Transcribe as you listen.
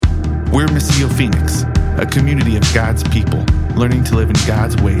We're Missio Phoenix, a community of God's people learning to live in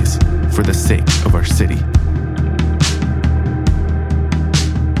God's ways for the sake of our city.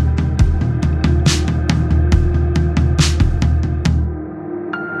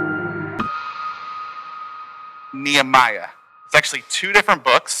 Nehemiah. It's actually two different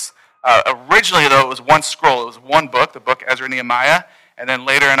books. Originally, though, it was one scroll. It was one book, the book Ezra and Nehemiah, and then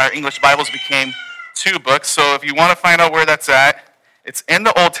later in our English Bibles became two books. So if you want to find out where that's at, it's in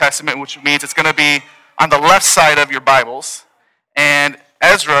the Old Testament, which means it's going to be on the left side of your Bibles. And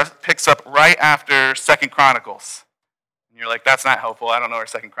Ezra picks up right after 2 Chronicles. And you're like, that's not helpful. I don't know where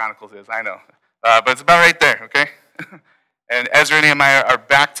 2 Chronicles is. I know. But it's about right there, okay? And Ezra and Nehemiah are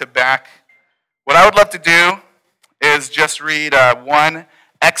back to back. What I would love to do is just read one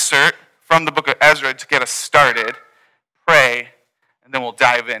excerpt from the book of Ezra to get us started, pray, and then we'll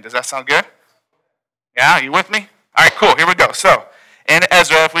dive in. Does that sound good? Yeah, you with me? All right, cool. Here we go. So, in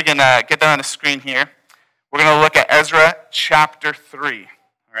Ezra, if we can get that on the screen here, we're going to look at Ezra chapter 3, all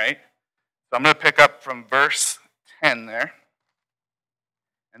right? So I'm going to pick up from verse 10 there,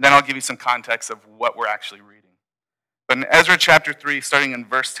 and then I'll give you some context of what we're actually reading. But in Ezra chapter 3, starting in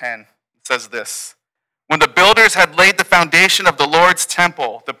verse 10, it says this: When the builders had laid the foundation of the Lord's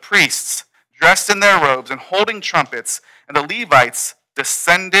temple, the priests, dressed in their robes and holding trumpets, and the Levites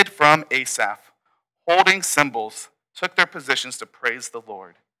descended from Asaph, holding cymbals, took their positions to praise the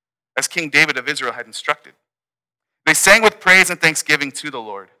Lord, as King David of Israel had instructed. They sang with praise and thanksgiving to the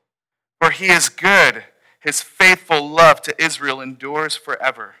Lord, for he is good. His faithful love to Israel endures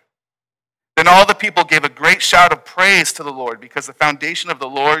forever. Then all the people gave a great shout of praise to the Lord, because the foundation of the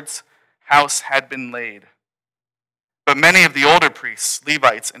Lord's house had been laid. But many of the older priests,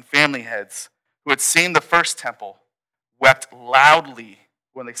 Levites, and family heads who had seen the first temple wept loudly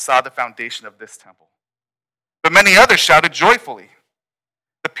when they saw the foundation of this temple. But many others shouted joyfully.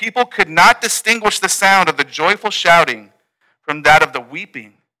 The people could not distinguish the sound of the joyful shouting from that of the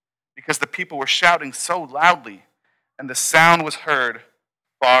weeping, because the people were shouting so loudly, and the sound was heard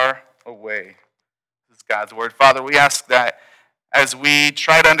far away. This is God's word. Father, we ask that as we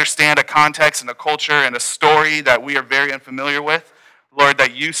try to understand a context and a culture and a story that we are very unfamiliar with, Lord,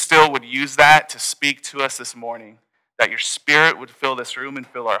 that you still would use that to speak to us this morning, that your Spirit would fill this room and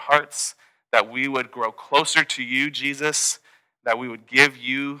fill our hearts, that we would grow closer to you, Jesus, that we would give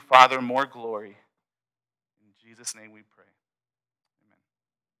you, Father, more glory. In Jesus' name we pray. Amen.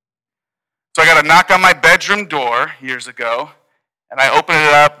 So I got a knock on my bedroom door years ago, and I opened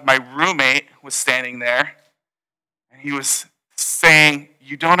it up. My roommate was standing there, and he was saying,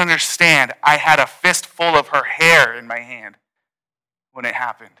 "You don't understand. I had a fistful of her hair in my hand when it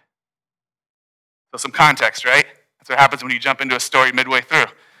happened." So some context, right? That's what happens when you jump into a story midway through.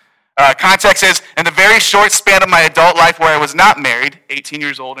 Context is, in the very short span of my adult life where I was not married, 18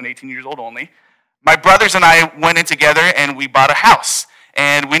 years old and 18 years old only, my brothers and I went in together and we bought a house.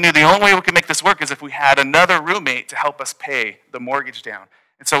 And we knew the only way we could make this work is if we had another roommate to help us pay the mortgage down.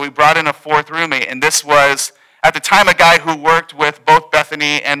 And so we brought in a fourth roommate, and this was, at the time, a guy who worked with both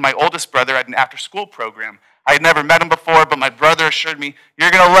Bethany and my oldest brother at an after-school program. I had never met him before, but my brother assured me, "You're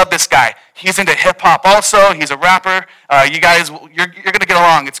going to love this guy. He's into hip-hop also. He's a rapper. You're going to get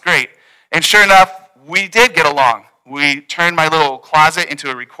along. It's great." And sure enough, we did get along. We turned my little closet into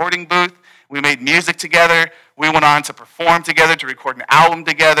a recording booth. We made music together. We went on to perform together, to record an album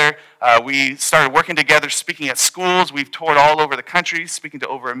together. We started working together, speaking at schools. We've toured all over the country, speaking to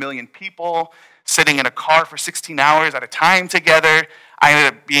over 1 million people, sitting in a car for 16 hours at a time together. I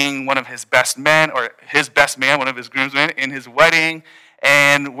ended up being one of his best men, or his best man, one of his groomsmen, in his wedding,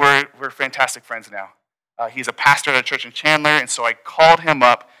 and we're fantastic friends now. He's a pastor at a church in Chandler, and so I called him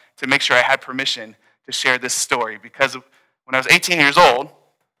up to make sure I had permission to share this story, because when I was 18 years old,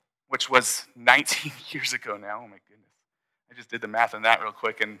 which was 19 years ago now, oh my goodness, I just did the math on that real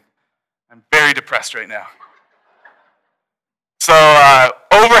quick, and I'm very depressed right now. So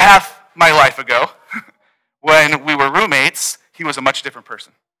over half my life ago, when we were roommates, he was a much different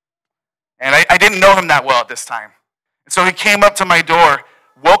person. And I didn't know him that well at this time. And so he came up to my door,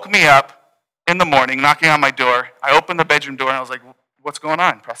 woke me up in the morning, knocking on my door. I opened the bedroom door, and I was like, "What's going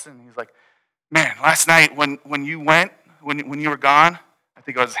on, Preston?" And he's like, "Man, last night when you were gone," I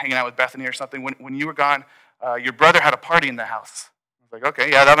think I was hanging out with Bethany or something, when you were gone, your brother had a party in the house. I was like, "Okay,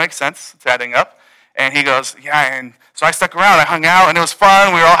 yeah, that makes sense. It's adding up." And he goes, "Yeah," and so I stuck around. I hung out, and it was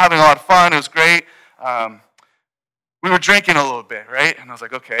fun. We were all having a lot of fun. It was great. We were drinking a little bit, right? And I was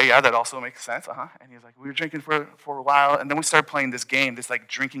like, "Okay, yeah, that also makes sense." And he's like, "We were drinking for a while, and then we started playing this game, this like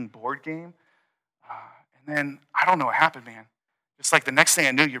drinking board game. And then I don't know what happened, man. Just like the next thing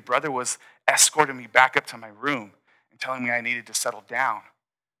I knew, your brother was escorting me back up to my room and telling me I needed to settle down."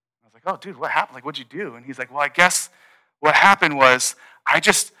 I was like, oh, dude, what happened? Like, what'd you do? And he's like, well, I guess what happened was I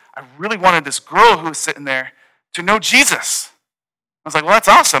really wanted this girl who was sitting there to know Jesus. I was like, well, that's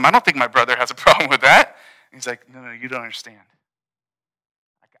awesome. I don't think my brother has a problem with that. And he's like, no, you don't understand.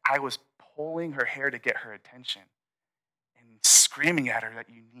 Like, I was pulling her hair to get her attention and screaming at her that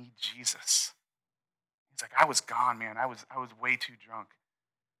you need Jesus. He's like, I was gone, man. I was way too drunk.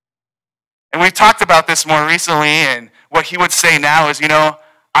 And we talked about this more recently, and what he would say now is,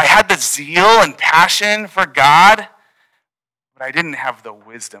 I had the zeal and passion for God, but I didn't have the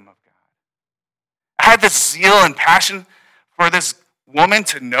wisdom of God. I had the zeal and passion for this woman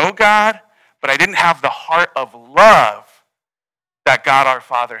to know God, but I didn't have the heart of love that God our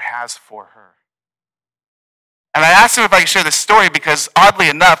Father has for her. And I asked him if I could share this story because, oddly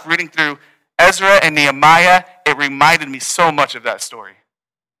enough, reading through Ezra and Nehemiah, it reminded me so much of that story.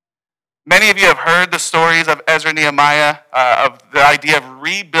 Many of you have heard the stories of Ezra and Nehemiah, of the idea of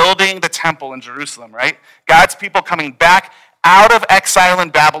rebuilding the temple in Jerusalem, right? God's people coming back out of exile in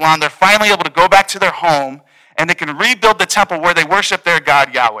Babylon. They're finally able to go back to their home, and they can rebuild the temple where they worship their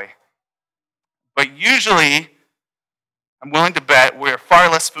God, Yahweh. But usually, I'm willing to bet we're far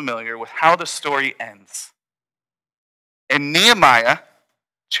less familiar with how the story ends. In Nehemiah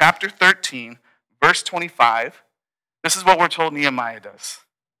chapter 13, verse 25, this is what we're told Nehemiah does.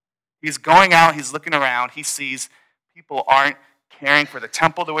 He's going out, he's looking around, he sees people aren't caring for the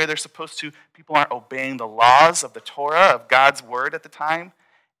temple the way they're supposed to, people aren't obeying the laws of the Torah, of God's word at the time,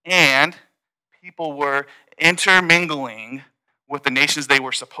 and people were intermingling with the nations they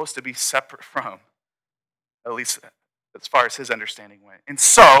were supposed to be separate from, at least as far as his understanding went. And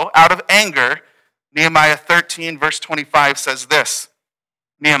so, out of anger, Nehemiah 13, verse 25 says this.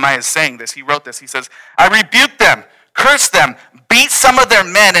 Nehemiah is saying this. He wrote this. He says, I rebuked them, cursed them, beat some of their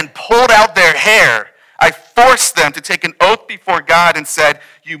men, and pulled out their hair. I forced them to take an oath before God and said,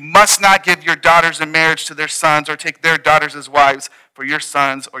 you must not give your daughters in marriage to their sons or take their daughters as wives for your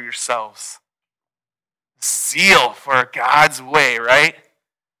sons or yourselves. Zeal for God's way, right?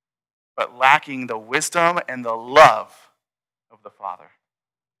 But lacking the wisdom and the love of the Father.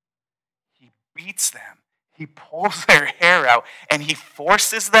 He beats them. He pulls their hair out, and he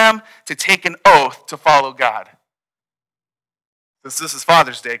forces them to take an oath to follow God. This is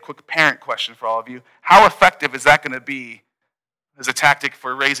Father's Day. Quick parent question for all of you. How effective is that going to be as a tactic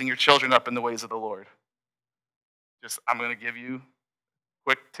for raising your children up in the ways of the Lord? I'm going to give you a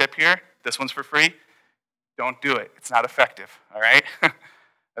quick tip here. This one's for free. Don't do it. It's not effective, all right?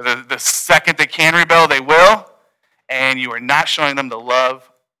 The second they can rebel, they will, and you are not showing them the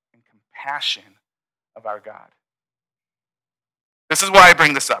love and compassion of our God. This is why I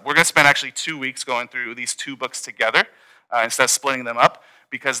bring this up. We're going to spend actually 2 weeks going through these two books together instead of splitting them up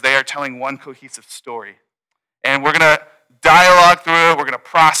because they are telling one cohesive story. And we're going to dialogue through it. We're going to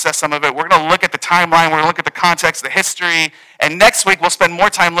process some of it. We're going to look at the timeline. We're going to look at the context, the history. And next week, we'll spend more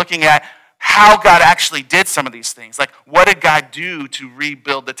time looking at how God actually did some of these things. Like, what did God do to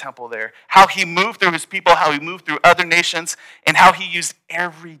rebuild the temple there? How he moved through his people, how he moved through other nations, and how he used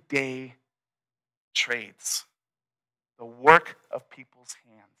everyday trades, the work of people's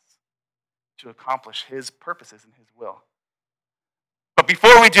hands, to accomplish his purposes and his will. But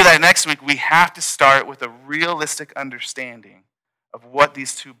before we do that next week, we have to start with a realistic understanding of what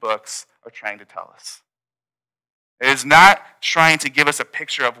these two books are trying to tell us. It is not trying to give us a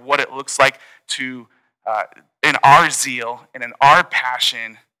picture of what it looks like to, in our zeal and in our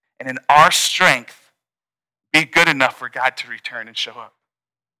passion and in our strength, be good enough for God to return and show up.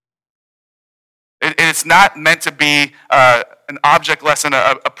 It's not meant to be an object lesson,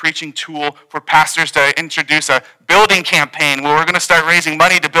 a preaching tool for pastors to introduce a building campaign where we're going to start raising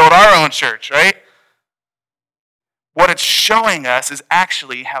money to build our own church, right? What it's showing us is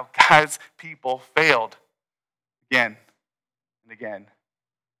actually how God's people failed again and again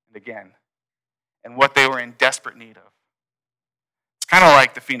and again, and what they were in desperate need of. It's kind of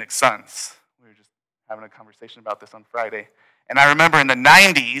like the Phoenix Suns. We were just having a conversation about this on Friday. And I remember in the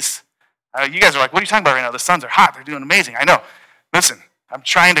 90s, you guys are like, what are you talking about right now? The Suns are hot. They're doing amazing. I know. Listen, I'm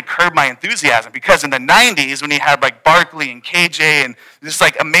trying to curb my enthusiasm because in the 90s when you had like Barkley and KJ and this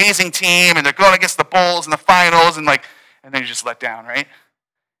like amazing team and they're going against the Bulls in the finals and then you just let down, right?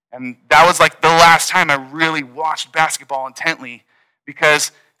 And that was like the last time I really watched basketball intently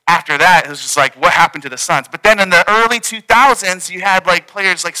because after that, it was just like, what happened to the Suns? But then in the early 2000s, you had like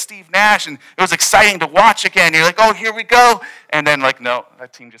players like Steve Nash, and it was exciting to watch again. You're like, oh, here we go. And then like, no,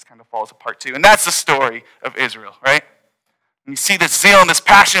 that team just kind of falls apart too. And that's the story of Israel, right? And you see this zeal and this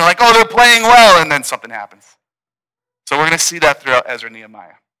passion, you're like, oh, they're playing well, and then something happens. So we're going to see that throughout Ezra and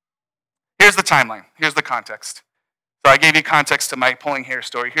Nehemiah. Here's the timeline. Here's the context. So I gave you context to my pulling hair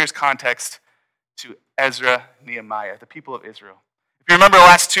story. Here's context to Ezra, Nehemiah, the people of Israel. If you remember the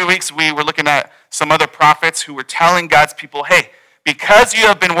last 2 weeks, we were looking at some other prophets who were telling God's people, hey, because you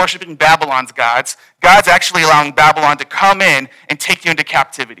have been worshiping Babylon's gods, God's actually allowing Babylon to come in and take you into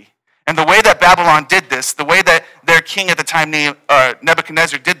captivity. And the way that Babylon did this, the way that their king at the time,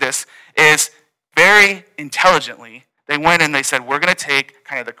 Nebuchadnezzar, did this, is very intelligently. They went and they said, we're going to take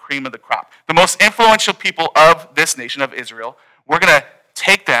kind of the cream of the crop. The most influential people of this nation of Israel, we're going to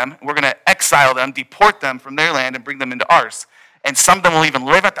take them, we're going to exile them, deport them from their land and bring them into ours. And some of them will even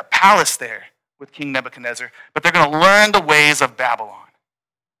live at the palace there with King Nebuchadnezzar, but they're going to learn the ways of Babylon.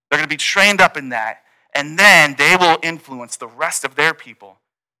 They're going to be trained up in that, and then they will influence the rest of their people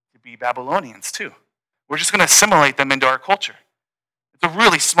to be Babylonians too. We're just going to assimilate them into our culture. It's a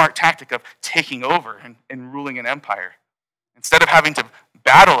really smart tactic of taking over and ruling an empire. Instead of having to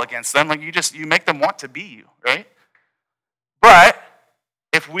battle against them, like you make them want to be you, right? But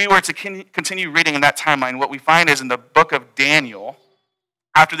if we were to continue reading in that timeline, what we find is in the book of Daniel,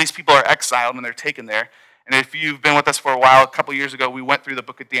 after these people are exiled and they're taken there, and if you've been with us for a while, a couple years ago, we went through the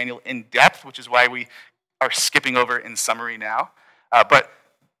book of Daniel in depth, which is why we are skipping over in summary now. But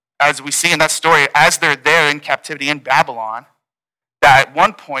as we see in that story, as they're there in captivity in Babylon, that at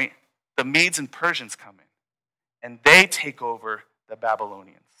one point, the Medes and Persians come in, and they take over the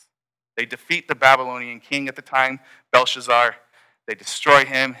Babylonians. They defeat the Babylonian king at the time, Belshazzar. They destroy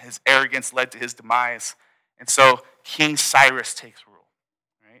him. His arrogance led to his demise. And so King Cyrus takes rule.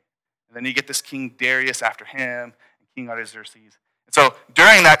 Right? And then you get this King Darius after him, and King Artaxerxes. And so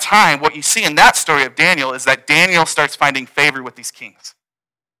during that time, what you see in that story of Daniel is that Daniel starts finding favor with these kings.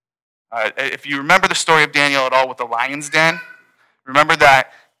 If you remember the story of Daniel at all with the lion's den, remember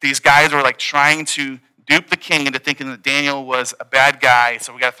that these guys were like trying to dupe the king into thinking that Daniel was a bad guy,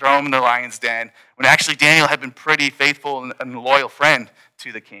 so we got to throw him in the lion's den, when actually Daniel had been pretty faithful and a loyal friend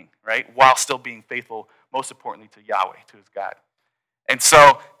to the king, right? While still being faithful, most importantly, to Yahweh, to his God. And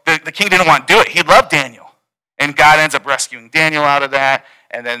so the king didn't want to do it. He loved Daniel. And God ends up rescuing Daniel out of that,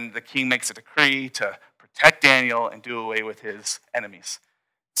 and then the king makes a decree to protect Daniel and do away with his enemies.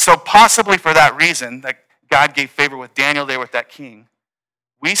 So possibly for that reason, that God gave favor with Daniel there with that king,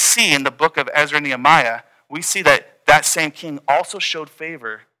 we see in the book of Ezra and Nehemiah, we see that that same king also showed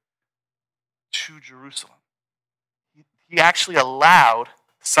favor to Jerusalem. He actually allowed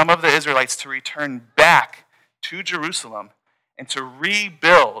some of the Israelites to return back to Jerusalem and to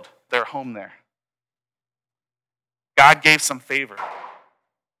rebuild their home there. God gave some favor.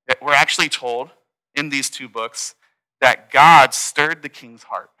 We're actually told in these two books that God stirred the king's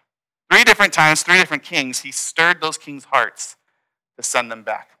heart. 3 different times, 3 different kings, he stirred those kings' hearts to send them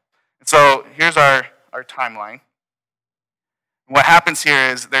back. And so here's our timeline. What happens here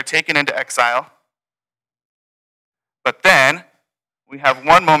is they're taken into exile. But then we have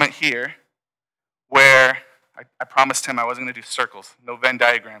one moment here where I promised him I wasn't going to do circles, no Venn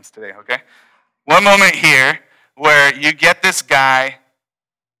diagrams today, okay? One moment here where you get this guy,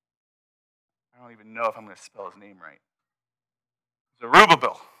 I don't even know if I'm going to spell his name right,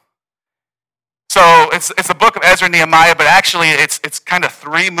 Zerubbabel. So it's a book of Ezra and Nehemiah, but actually it's kind of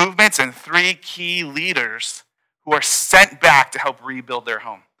 3 movements and 3 key leaders who are sent back to help rebuild their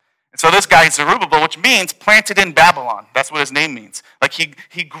home. And so this guy is Zerubbabel, which means planted in Babylon. That's what his name means. Like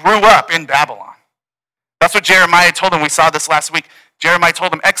he grew up in Babylon. That's what Jeremiah told him. We saw this last week. Jeremiah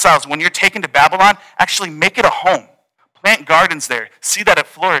told him, exiles, when you're taken to Babylon, actually make it a home. Plant gardens there. See that it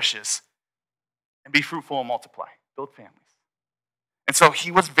flourishes. And be fruitful and multiply. Build families. And so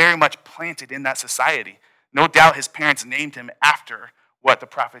he was very much planted in that society. No doubt his parents named him after what the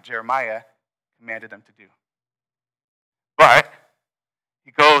prophet Jeremiah commanded them to do. But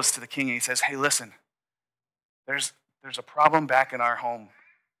he goes to the king and he says, hey, listen, there's a problem back in our home.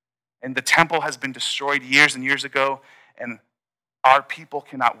 And the temple has been destroyed years and years ago, and our people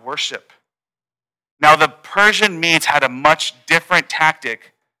cannot worship. Now, the Persian Medes had a much different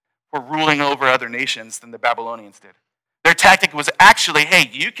tactic for ruling over other nations than the Babylonians did. Their tactic was actually, hey,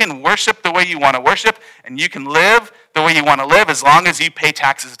 you can worship the way you want to worship, and you can live the way you want to live as long as you pay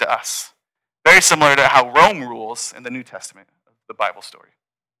taxes to us. Very similar to how Rome rules in the New Testament, the Bible story.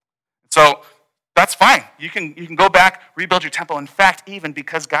 So that's fine. You can go back, rebuild your temple. In fact, even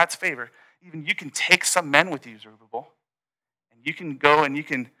because God's favor, even you can take some men with you, Zerubbabel, and you can go and you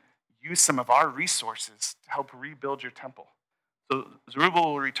can use some of our resources to help rebuild your temple. So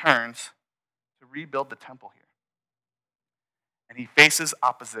Zerubbabel returns to rebuild the temple here. And he faces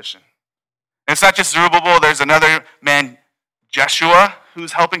opposition. And it's not just Zerubbabel. There's another man, Jeshua,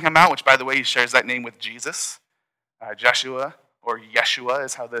 who's helping him out, which, by the way, he shares that name with Jesus. Jeshua, or Yeshua,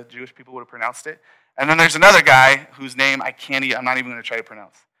 is how the Jewish people would have pronounced it. And then there's another guy whose name I'm not even going to try to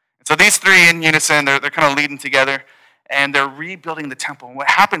pronounce. And so these three in unison, they're kind of leading together, and they're rebuilding the temple. And what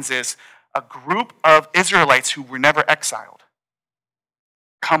happens is a group of Israelites who were never exiled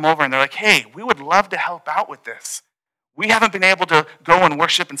come over, and they're like, hey, we would love to help out with this. We haven't been able to go and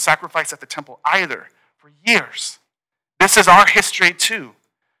worship and sacrifice at the temple either for years. This is our history too.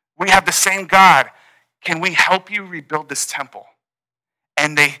 We have the same God. Can we help you rebuild this temple?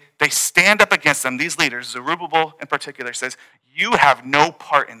 And they stand up against them. These leaders, Zerubbabel in particular, says, you have no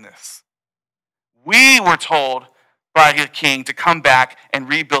part in this. We were told by the king to come back and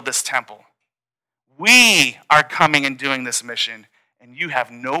rebuild this temple. We are coming and doing this mission, and you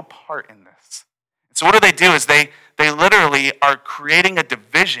have no part in this. And so what do is they literally are creating a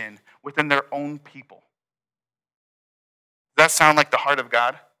division within their own people. Does that sound like the heart of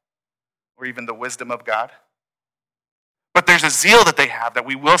God? Or even the wisdom of God? But there's a zeal that they have that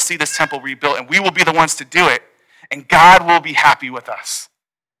we will see this temple rebuilt, and we will be the ones to do it, and God will be happy with us.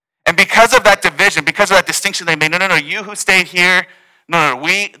 And because of that division, because of that distinction they made, no, you who stayed here,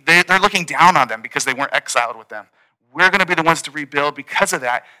 they're looking down on them because they weren't exiled with them. We're going to be the ones to rebuild. Because of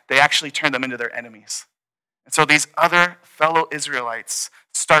that, they actually turn them into their enemies. And so these other fellow Israelites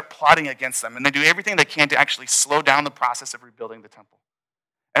start plotting against them, and they do everything they can to actually slow down the process of rebuilding the temple.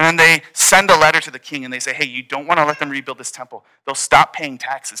 And then they send a letter to the king, and they say, hey, you don't want to let them rebuild this temple. They'll stop paying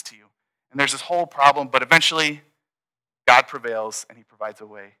taxes to you. And there's this whole problem, but eventually God prevails, and he provides a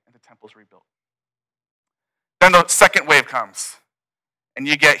way, and the temple's rebuilt. Then the second wave comes, and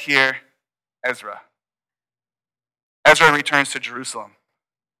you get here Ezra. Ezra returns to Jerusalem.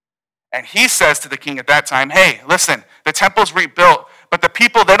 And he says to the king at that time, hey, listen, the temple's rebuilt, but the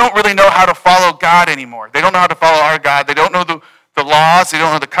people, they don't really know how to follow God anymore. They don't know how to follow our God. They don't know the laws. They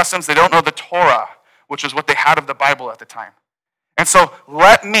don't know the customs. They don't know the Torah, which was what they had of the Bible at the time. And so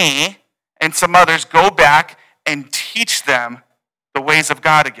let me and some others go back and teach them the ways of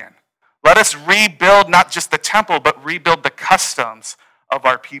God again. Let us rebuild not just the temple, but rebuild the customs of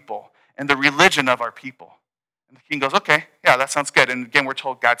our people and the religion of our people. And the king goes, okay, yeah, that sounds good. And again, we're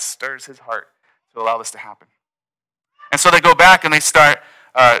told God stirs his heart to allow this to happen. And so they go back and they start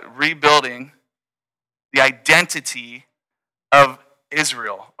rebuilding the identity of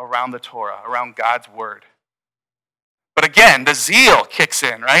Israel around the Torah, around God's word. But again, the zeal kicks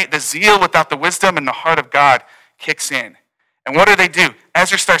in, right? The zeal without the wisdom and the heart of God kicks in. And what do?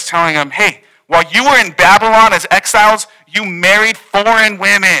 Ezra starts telling them, hey, while you were in Babylon as exiles, you married foreign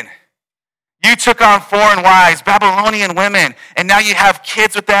women. You took on foreign wives, Babylonian women, and now you have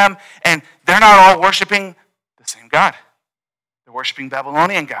kids with them, and they're not all worshiping the same God. They're worshiping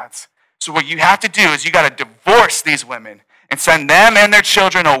Babylonian gods. So what you have to do is you got to divorce these women and send them and their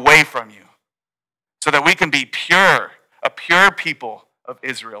children away from you so that we can be pure, a pure people of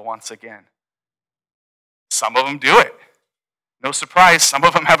Israel once again. Some of them do it. No surprise, some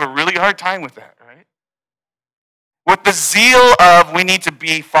of them have a really hard time with that, right? With the zeal of we need to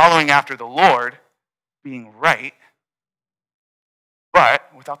be following after the Lord, being right, but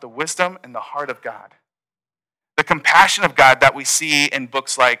without the wisdom and the heart of God. The compassion of God that we see in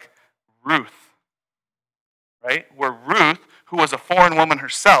books like Ruth, right? Where Ruth, who was a foreign woman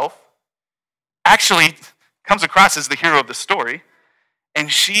herself, actually comes across as the hero of the story, and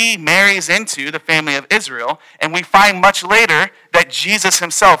she marries into the family of Israel, and we find much later that Jesus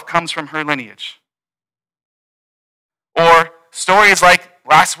himself comes from her lineage. Or stories like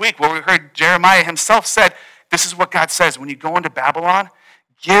last week where we heard Jeremiah himself said, this is what God says, when you go into Babylon,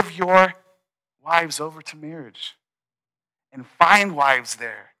 give your wives over to marriage and find wives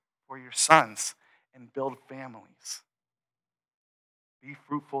there for your sons and build families. Be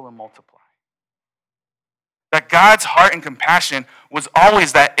fruitful and multiply. That God's heart and compassion was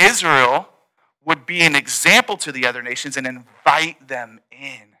always that Israel would be an example to the other nations and invite them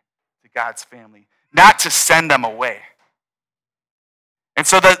in to God's family, not to send them away. And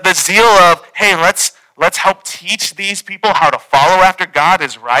so the zeal of, hey, let's help teach these people how to follow after God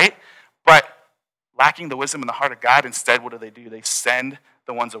is right, but lacking the wisdom and the heart of God, instead, what do? They send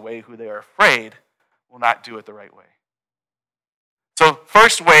the ones away who they are afraid will not do it the right way. So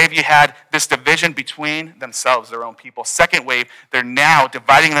first wave, you had this division between themselves, their own people. Second wave, they're now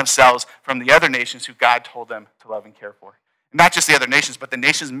dividing themselves from the other nations who God told them to love and care for. And not just the other nations, but the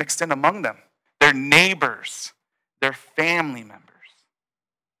nations mixed in among them. Their neighbors, their family members.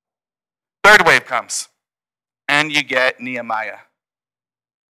 Third wave comes, and you get Nehemiah.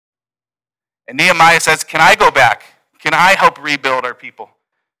 And Nehemiah says, can I go back? Can I help rebuild our people?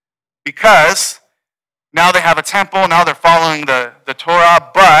 Because now they have a temple, now they're following the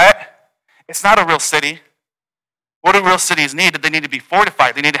Torah, but it's not a real city. What do real cities need? They need to be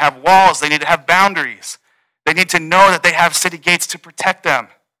fortified. They need to have walls. They need to have boundaries. They need to know that they have city gates to protect them.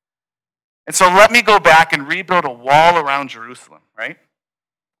 And so let me go back and rebuild a wall around Jerusalem, right?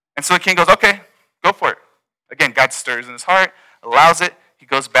 And so the king goes, okay, go for it. Again, God stirs in his heart, allows it, he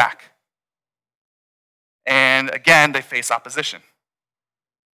goes back. And again, they face opposition.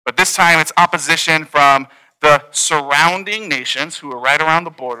 But this time it's opposition from the surrounding nations who are right around the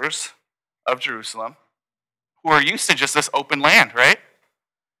borders of Jerusalem, who are used to just this open land, right?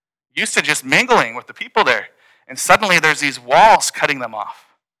 Used to just mingling with the people there. And suddenly there's these walls cutting them off.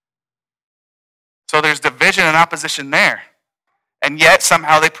 So there's division and opposition there. And yet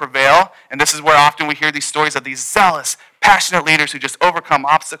somehow they prevail. And this is where often we hear these stories of these zealous, passionate leaders who just overcome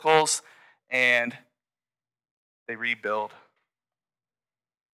obstacles and they rebuild.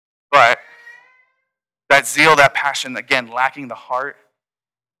 But that zeal, that passion, again, lacking the heart,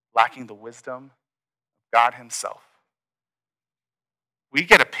 lacking the wisdom of God himself. We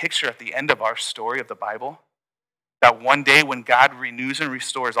get a picture at the end of our story of the Bible that one day when God renews and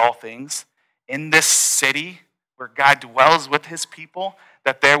restores all things, in this city where God dwells with his people,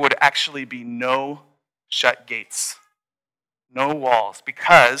 that there would actually be no shut gates, no walls,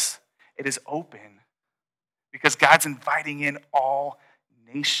 because it is open, because God's inviting in all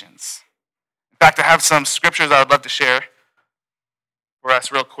nations. In fact, I have some scriptures I would love to share for us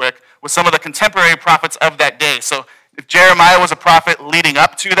real quick with some of the contemporary prophets of that day. So if Jeremiah was a prophet leading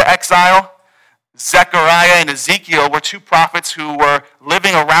up to the exile, Zechariah and Ezekiel were two prophets who were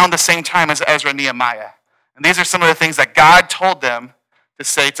living around the same time as Ezra and Nehemiah. And these are some of the things that God told them to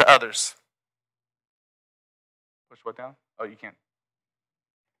say to others. Push what down? Oh, you can't.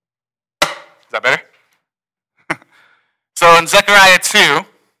 Is that better? So in Zechariah 2,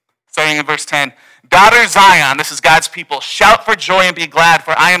 starting in verse 10, daughter Zion, this is God's people, shout for joy and be glad,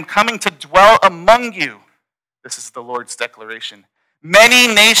 for I am coming to dwell among you. This is the Lord's declaration.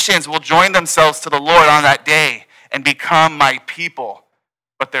 Many nations will join themselves to the Lord on that day and become my people,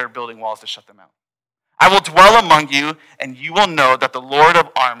 but they're building walls to shut them out. I will dwell among you, and you will know that the Lord of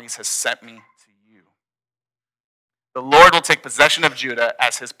armies has sent me to you. The Lord will take possession of Judah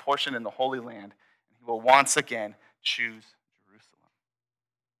as his portion in the Holy Land, and he will once again choose Jerusalem.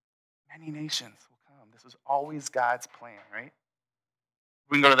 Many nations will come. This was always God's plan, right?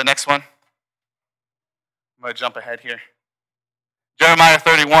 We can go to the next one. I'm going to jump ahead here. Jeremiah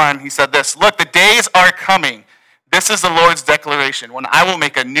 31, he said this, look, the days are coming. This is the Lord's declaration, when I will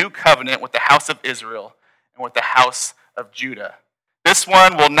make a new covenant with the house of Israel and with the house of Judah. This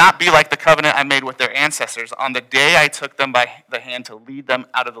one will not be like the covenant I made with their ancestors on the day I took them by the hand to lead them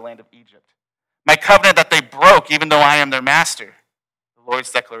out of the land of Egypt. My covenant that they broke, even though I am their master. The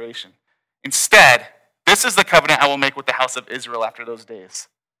Lord's declaration. Instead, this is the covenant I will make with the house of Israel after those days.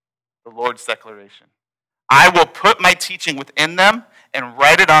 The Lord's declaration. I will put my teaching within them and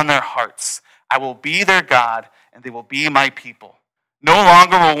write it on their hearts. I will be their God, and they will be my people. No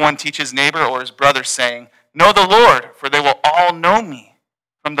longer will one teach his neighbor or his brother, saying, know the Lord, for they will all know me,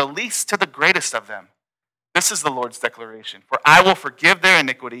 from the least to the greatest of them. This is the Lord's declaration. For I will forgive their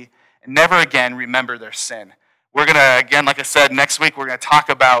iniquity and never again remember their sin. We're going to, again, like I said, next week we're going to talk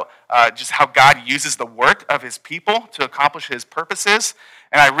about just how God uses the work of his people to accomplish his purposes.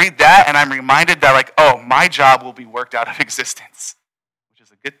 And I read that and I'm reminded that, like, oh, my job will be worked out of existence, which is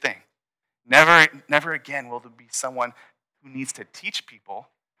a good thing. Never again will there be someone who needs to teach people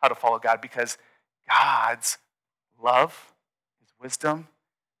how to follow God, because God's love, his wisdom,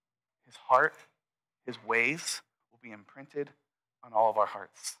 his heart, his ways will be imprinted on all of our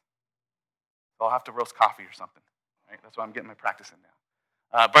hearts. So I'll have to roast coffee or something, right? That's why I'm getting my practice in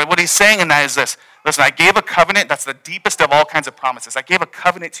now. But what he's saying in that is this. Listen, I gave a covenant that's the deepest of all kinds of promises. I gave a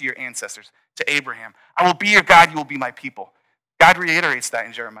covenant to your ancestors, to Abraham. I will be your God, you will be my people. God reiterates that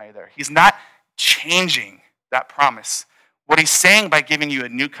in Jeremiah there. He's not changing that promise. What he's saying by giving you a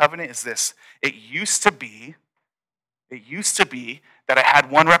new covenant is this. It used to be that I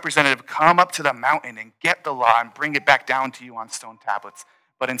had one representative come up to the mountain and get the law and bring it back down to you on stone tablets.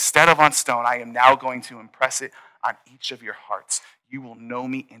 But instead of on stone, I am now going to impress it on each of your hearts. You will know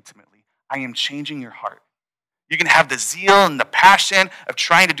me intimately. I am changing your heart. You can have the zeal and the passion of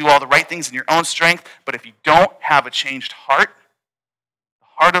trying to do all the right things in your own strength, but if you don't have a changed heart, the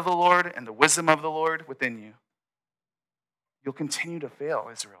heart of the Lord and the wisdom of the Lord within you, you'll continue to fail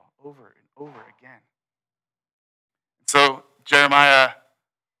Israel over and over again. So the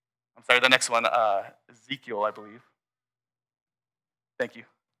next one, Ezekiel, I believe. Thank you.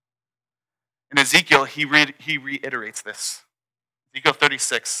 In Ezekiel, he reiterates this. Ezekiel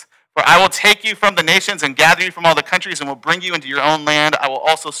 36. For I will take you from the nations and gather you from all the countries and will bring you into your own land. I will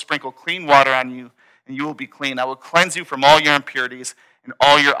also sprinkle clean water on you, and you will be clean. I will cleanse you from all your impurities and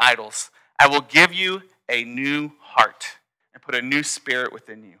all your idols. I will give you a new heart and put a new spirit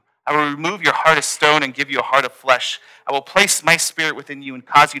within you. I will remove your heart of stone and give you a heart of flesh. I will place my spirit within you and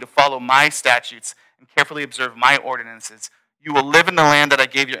cause you to follow my statutes and carefully observe my ordinances. You will live in the land that I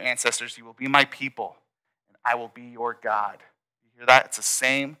gave your ancestors. You will be my people, and I will be your God. You hear that? It's the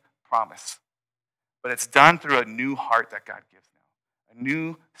same promise. But it's done through a new heart that God gives now, a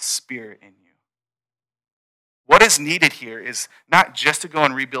new spirit in you. What is needed here is not just to go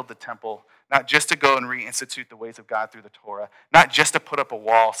and rebuild the temple, not just to go and reinstitute the ways of God through the Torah, not just to put up a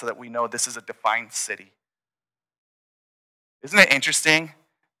wall so that we know this is a defined city. Isn't it interesting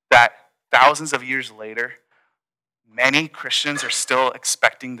that thousands of years later, many Christians are still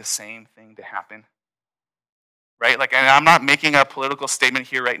expecting the same thing to happen? Right? Like, and I'm not making a political statement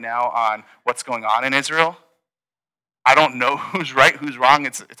here right now on what's going on in Israel. I don't know who's right, who's wrong.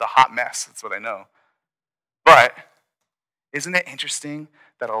 It's a hot mess. That's what I know. But isn't it interesting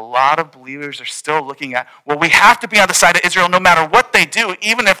that a lot of believers are still looking at, well, we have to be on the side of Israel no matter what they do,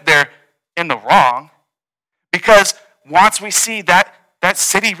 even if they're in the wrong. Because once we see that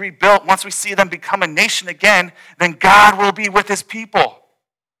city rebuilt, once we see them become a nation again, then God will be with his people.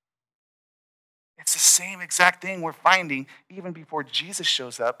 It's the same exact thing we're finding even before Jesus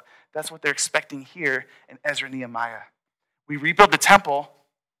shows up. That's what they're expecting here in Ezra and Nehemiah. We rebuild the temple.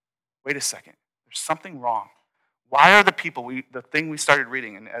 Wait a second. There's something wrong. Why are the people, the thing we started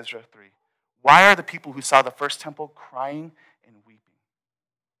reading in Ezra 3, why are the people who saw the first temple crying and weeping?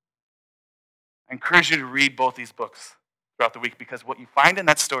 I encourage you to read both these books throughout the week, because what you find in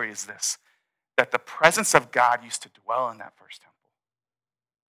that story is this, that the presence of God used to dwell in that first temple.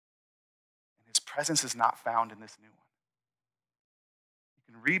 And his presence is not found in this new one.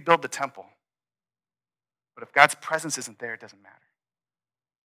 You can rebuild the temple, but if God's presence isn't there, it doesn't matter.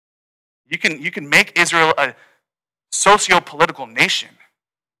 You can make Israel a socio-political nation,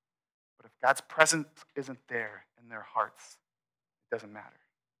 but if God's presence isn't there in their hearts, it doesn't matter.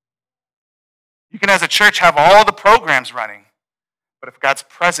 You can, as a church, have all the programs running, but if God's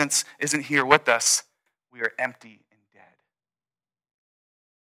presence isn't here with us, we are empty and dead.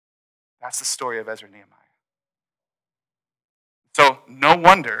 That's the story of Ezra and Nehemiah. So no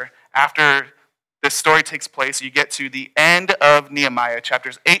wonder, after this story takes place, you get to the end of Nehemiah,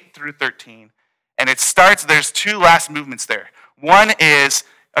 chapters 8 through 13, and it starts, there's two last movements there. One is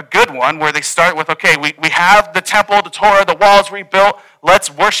a good one where they start with, okay, we have the temple, the Torah, the walls rebuilt,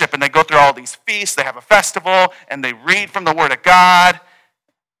 let's worship. And they go through all these feasts, they have a festival, and they read from the Word of God.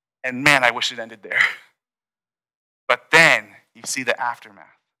 And man, I wish it ended there. But then you see the aftermath.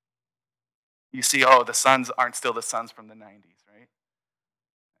 You see, oh, the suns aren't still the suns from the 90s, right?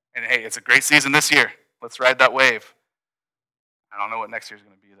 And hey, it's a great season this year. Let's ride that wave. I don't know what next year's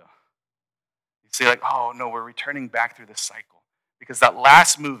going to be, though. You see, like, oh, no, we're returning back through this cycle. Because that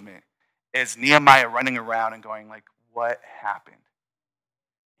last movement is Nehemiah running around and going, like, what happened?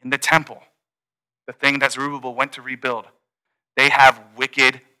 In the temple, the thing that Zerubbabel went to rebuild, they have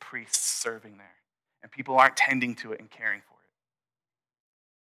wicked priests serving there. And people aren't tending to it and caring for it.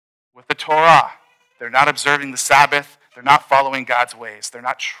 With the Torah, they're not observing the Sabbath. They're not following God's ways. They're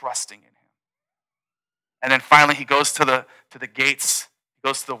not trusting in him. And then finally he goes to the gates. He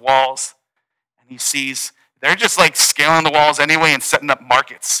goes to the walls. And he sees they're just like scaling the walls anyway and setting up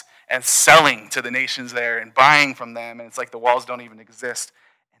markets and selling to the nations there and buying from them. And it's like the walls don't even exist.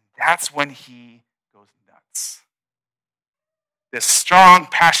 And that's when he goes nuts. This strong,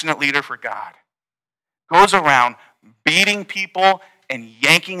 passionate leader for God goes around beating people and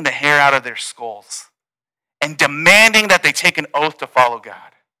yanking the hair out of their skulls and demanding that they take an oath to follow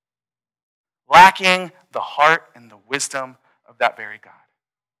God, lacking the heart and the wisdom of that very God.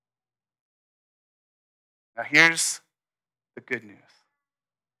 Now here's the good news.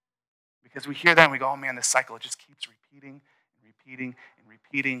 Because we hear that and we go, oh man, this cycle, it just keeps repeating and repeating and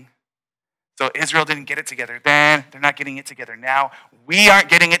repeating. So Israel didn't get it together then. They're not getting it together now. We aren't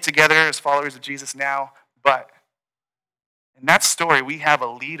getting it together as followers of Jesus now. But in that story, we have a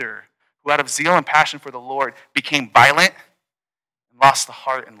leader who out of zeal and passion for the Lord became violent and lost the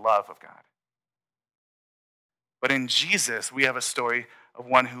heart and love of God. But in Jesus, we have a story of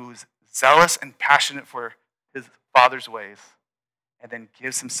one who's zealous and passionate for his Father's ways and then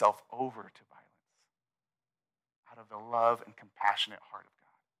gives himself over to violence out of the love and compassionate heart of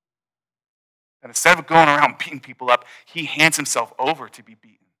God. And instead of going around beating people up, he hands himself over to be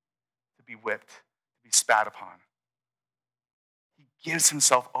beaten, to be whipped, to be spat upon. He gives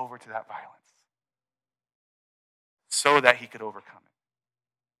himself over to that violence so that he could overcome it.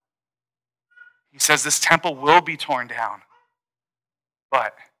 He says this temple will be torn down,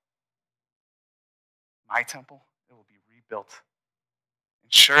 but my temple, it will be rebuilt.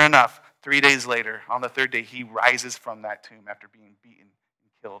 And sure enough, 3 days later, on the third day, he rises from that tomb after being beaten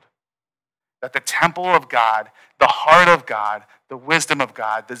and killed. That the temple of God, the heart of God, the wisdom of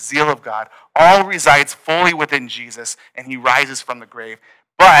God, the zeal of God, all resides fully within Jesus, and he rises from the grave.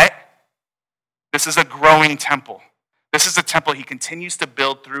 But this is a growing temple. This is a temple he continues to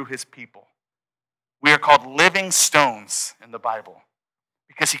build through his people. We are called living stones in the Bible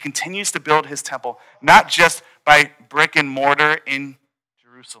because he continues to build his temple, not just by brick and mortar in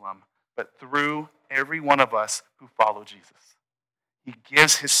Jerusalem, but through every one of us who follow Jesus. He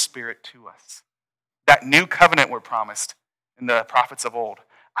gives his Spirit to us. That new covenant we're promised in the prophets of old.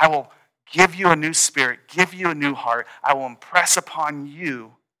 I will give you a new spirit, give you a new heart. I will impress upon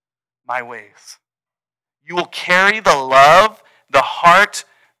you my ways. You will carry the love, the heart,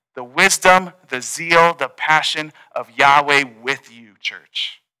 the wisdom, the zeal, the passion of Yahweh with you,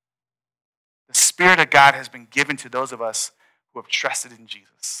 church. The Spirit of God has been given to those of us who have trusted in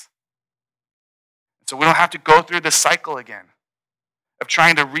Jesus. And so we don't have to go through this cycle again of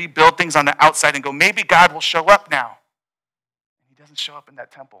trying to rebuild things on the outside and go, maybe God will show up now. And he doesn't show up in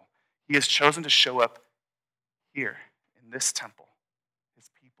that temple. He has chosen to show up here in this temple, his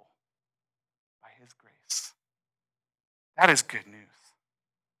people, by his grace. That is good news.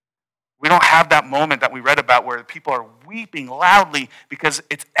 We don't have that moment that we read about where people are weeping loudly because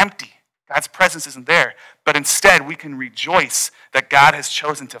it's empty. God's presence isn't there. But instead, we can rejoice that God has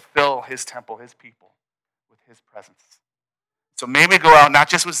chosen to fill his temple, his people, with his presence. So may we go out not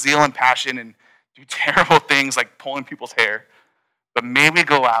just with zeal and passion and do terrible things like pulling people's hair, but may we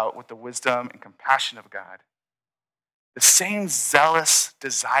go out with the wisdom and compassion of God. The same zealous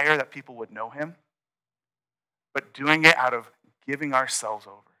desire that people would know him, but doing it out of giving ourselves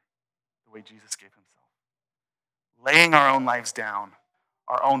over the way Jesus gave himself. Laying our own lives down,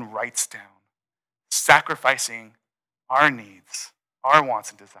 our own rights down, sacrificing our needs, our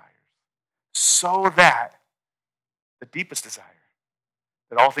wants and desires, so that the deepest desire,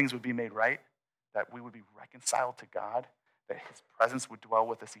 that all things would be made right, that we would be reconciled to God, that his presence would dwell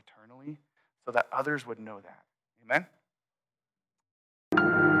with us eternally, so that others would know that. Amen?